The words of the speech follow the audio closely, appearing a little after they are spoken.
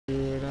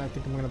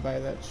think I'm gonna buy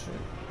that shit.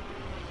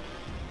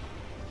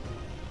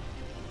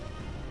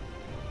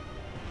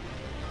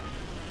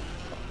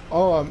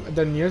 Oh,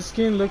 the new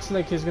skin looks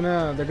like they're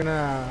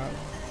gonna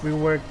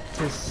rework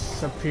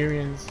his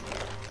appearance.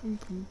 Boom,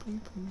 boom,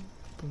 boom, boom,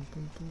 boom,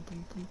 boom, boom,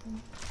 boom, boom,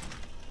 boom.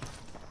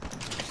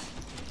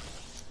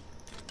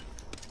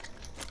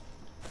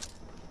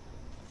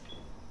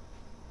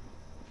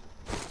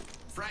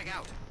 Frag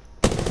out.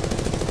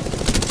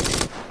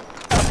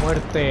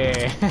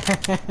 Muerte.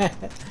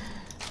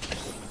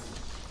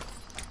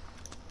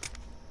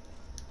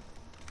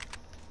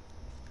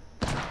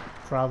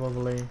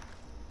 Probably.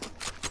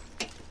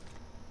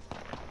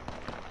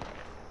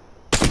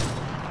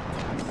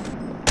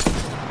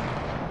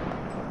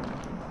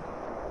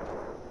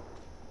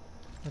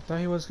 I thought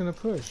he was gonna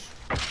push.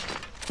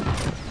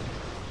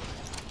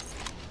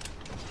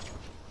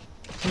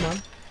 Come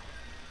on.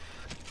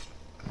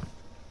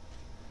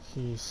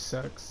 He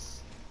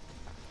sucks.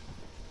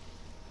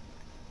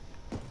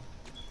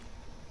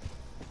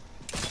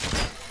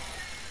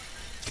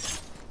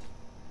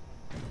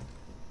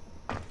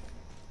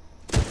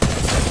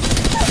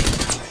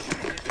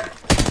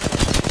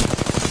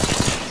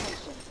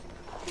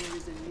 There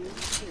is a new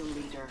kill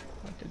leader.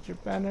 Look at your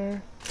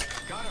banner.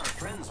 Got our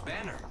friend's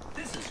banner.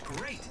 This is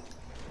great.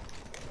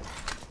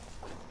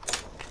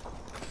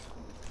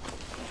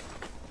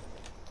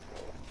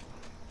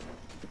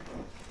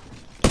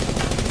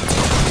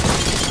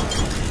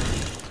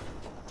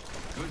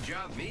 Good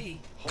job,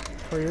 me.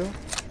 For you.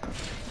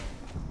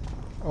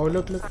 Oh,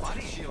 look.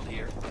 Body shield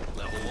here.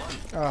 Level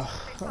 1.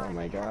 Oh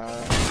my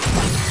god.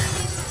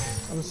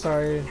 I'm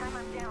sorry.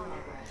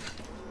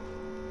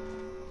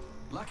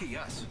 Lucky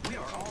us. We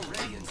are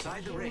already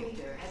inside the ring.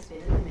 Leader has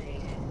been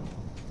eliminated.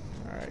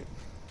 Alright.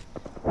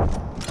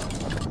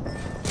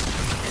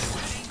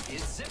 Ready?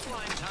 It's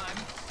zipline time.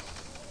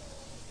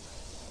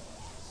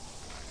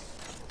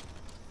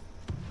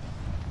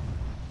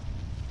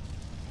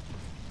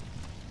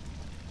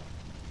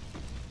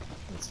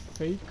 It's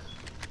fake.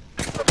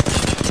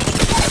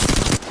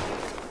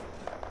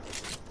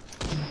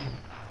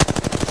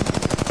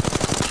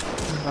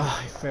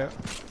 Ah, I fell.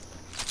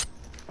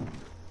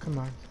 Come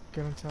on,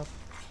 get on top.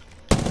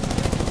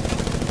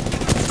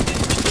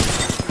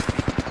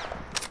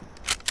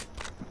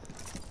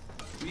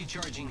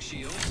 Recharging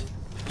shields.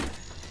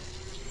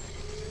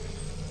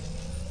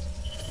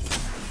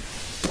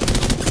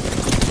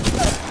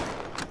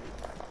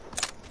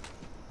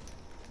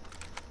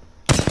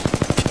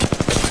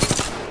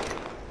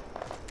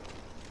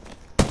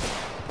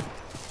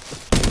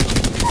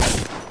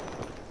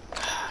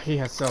 He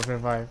has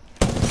self-revive.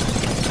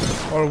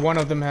 Or one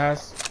of them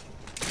has.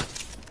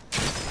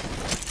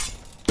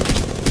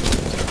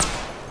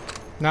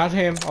 Not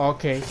him.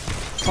 Okay.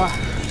 Fuck.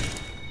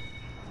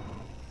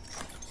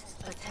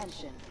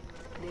 Attention.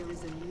 There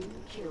is a new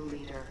kill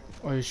leader.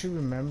 Oh, you should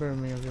remember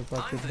me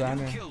about I'm the the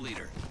banner. new kill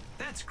leader.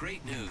 That's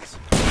great news.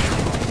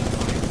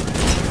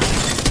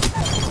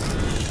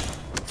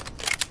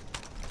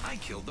 I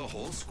killed the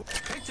whole squad.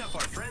 Picked up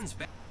our friend's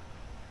back.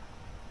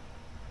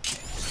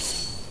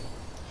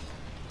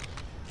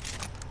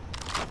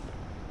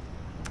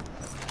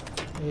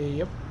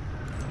 Yep.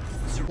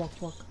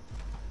 Walk.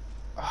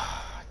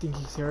 Ah, I think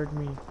he heard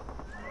me.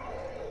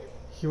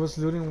 He was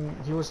looting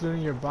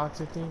your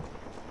box, I think.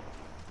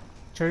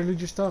 Try to loot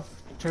your stuff.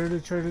 Try to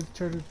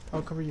loot.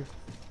 I'll cover you.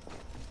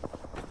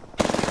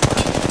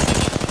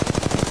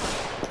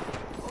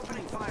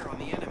 Opening fire on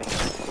the enemy.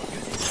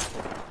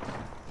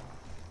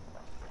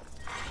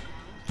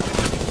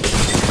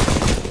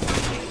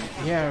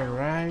 Yeah,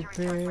 right,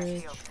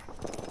 bitch.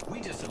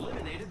 We just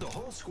eliminated the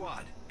whole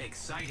squad.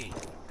 Exciting.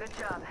 Good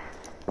job.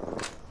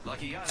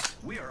 Lucky us,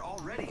 we are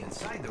already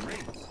inside the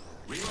ring.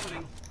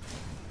 Reloading.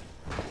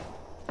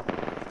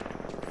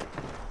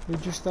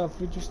 Loot your stuff.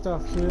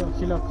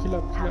 Heal up.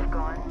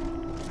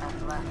 Gone.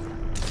 That's left.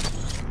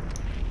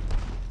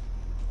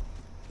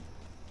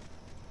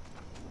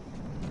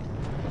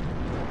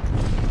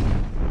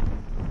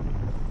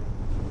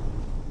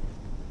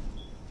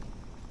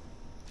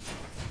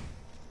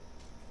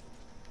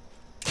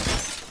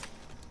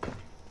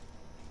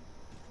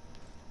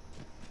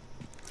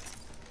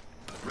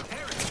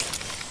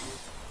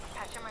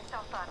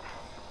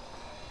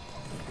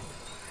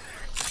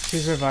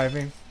 She's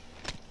reviving.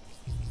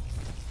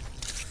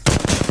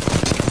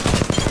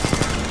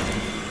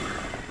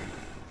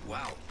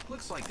 Wow,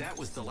 looks like that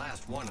was the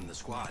last one in the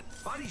squad.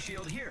 Body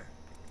shield here.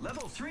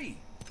 Level 3.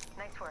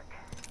 Nice work.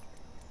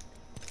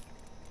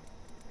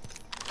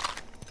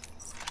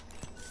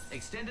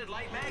 Extended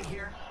light mag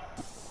here.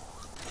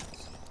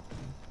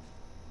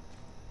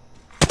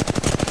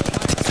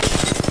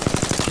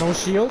 No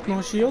shield.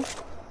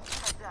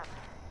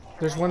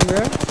 There's one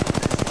there.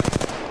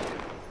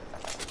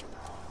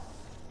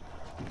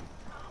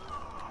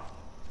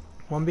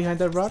 One behind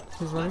that rock.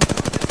 He's running.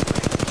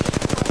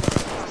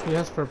 He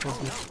has purple.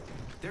 Oh, no.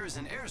 There is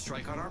an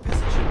airstrike on our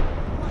position.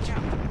 Watch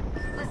out.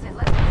 Listen,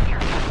 let's go here.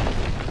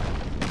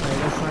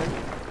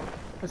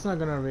 That's not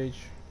gonna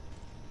rage.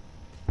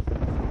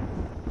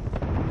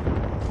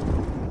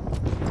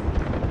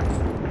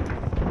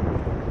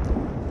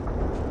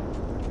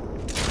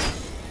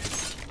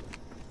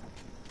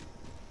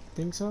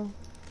 think so.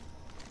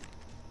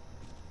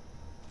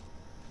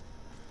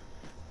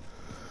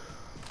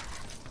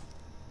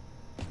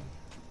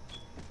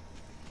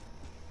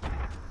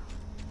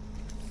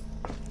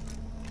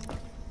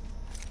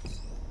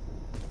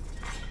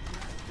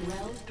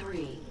 Round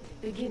 3,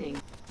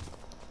 beginning.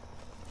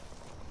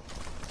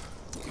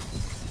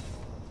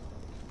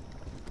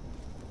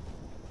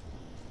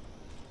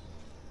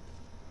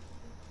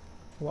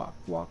 Walk,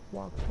 walk,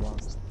 walk, walk.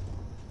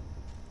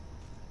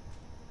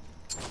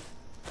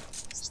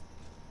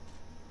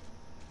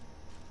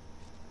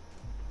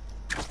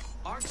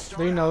 Arc star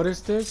Do you out.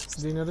 notice this?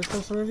 Do you notice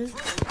this already?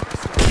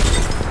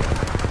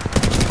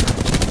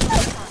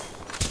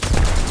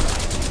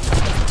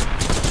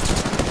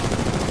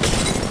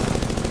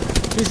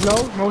 He's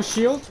low, no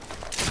shield.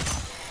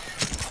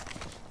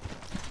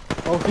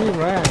 Oh, he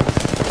ran.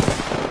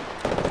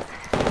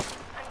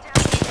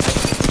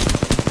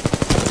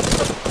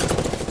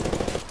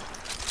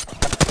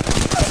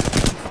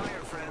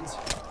 Fire, friends.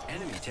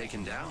 Enemy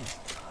taken down.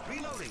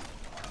 Reloading.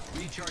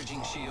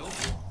 Recharging shield.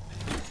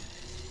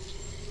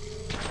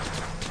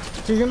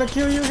 He's gonna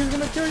kill you, he's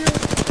gonna kill you.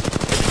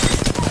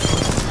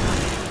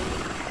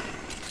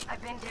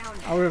 I've been down.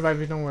 I'll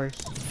revive you, don't worry.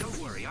 Don't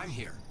worry, I'm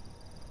here.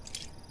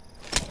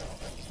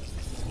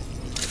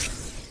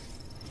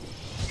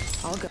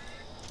 I'll go.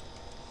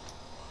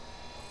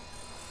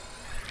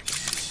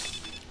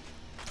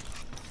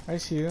 I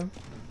see them.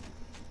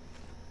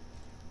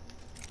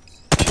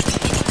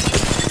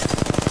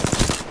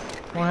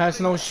 One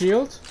has no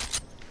shield.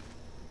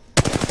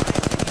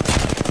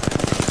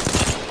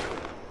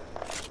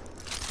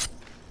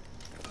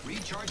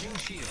 Recharging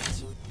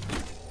shields.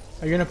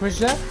 Are you gonna push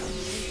that?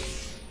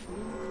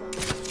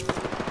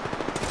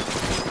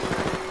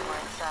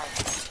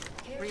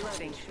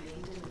 Reloading.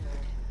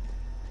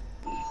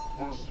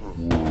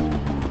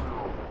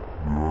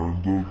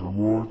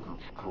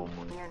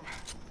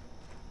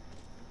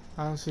 I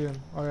don't see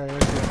him. Alright, I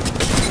see him.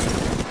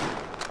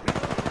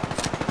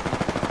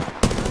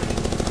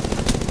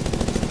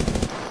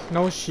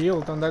 No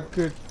shield on that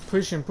good.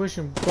 Push him, push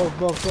him. Both,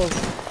 both, both.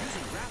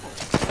 Using grapple.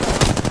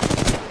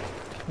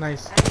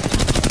 Nice.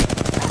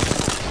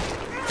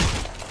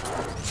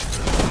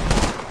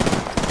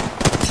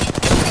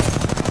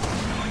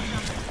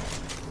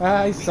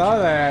 I saw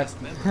that.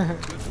 Last member.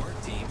 Good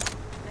work, team.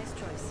 Nice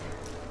choice.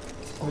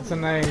 That's a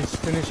nice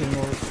finishing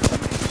move.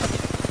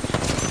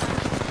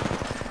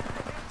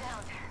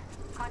 Down.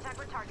 Contact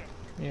with target.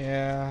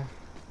 Yeah.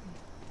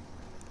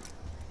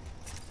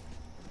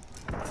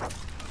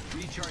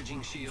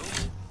 Recharging shield.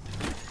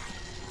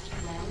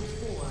 Round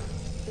 4,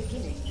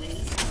 beginning ring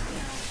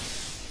countdown.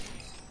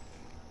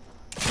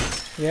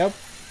 Yep.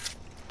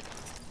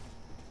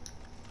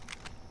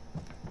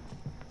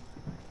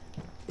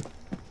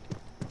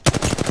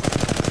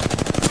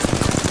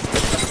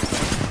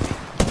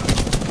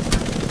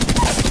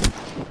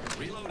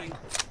 Reloading.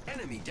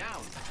 Enemy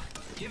down.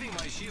 Giving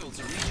my shields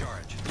a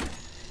recharge.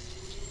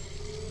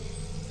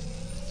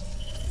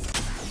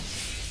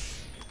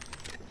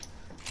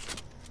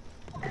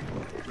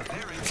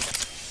 Repairing.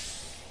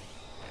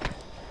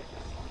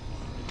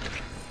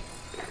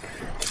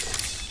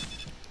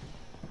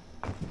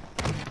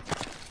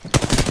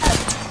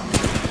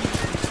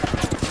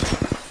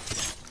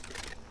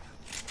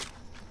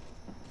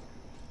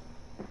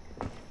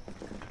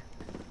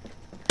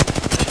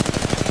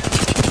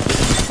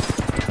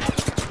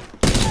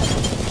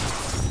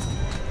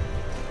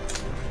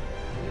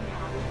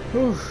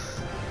 Whew.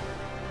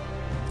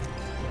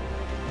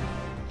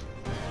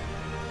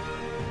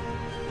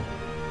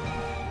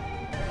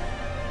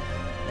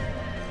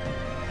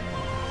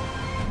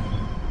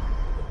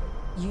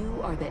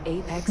 You are the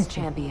Apex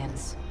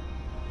champions.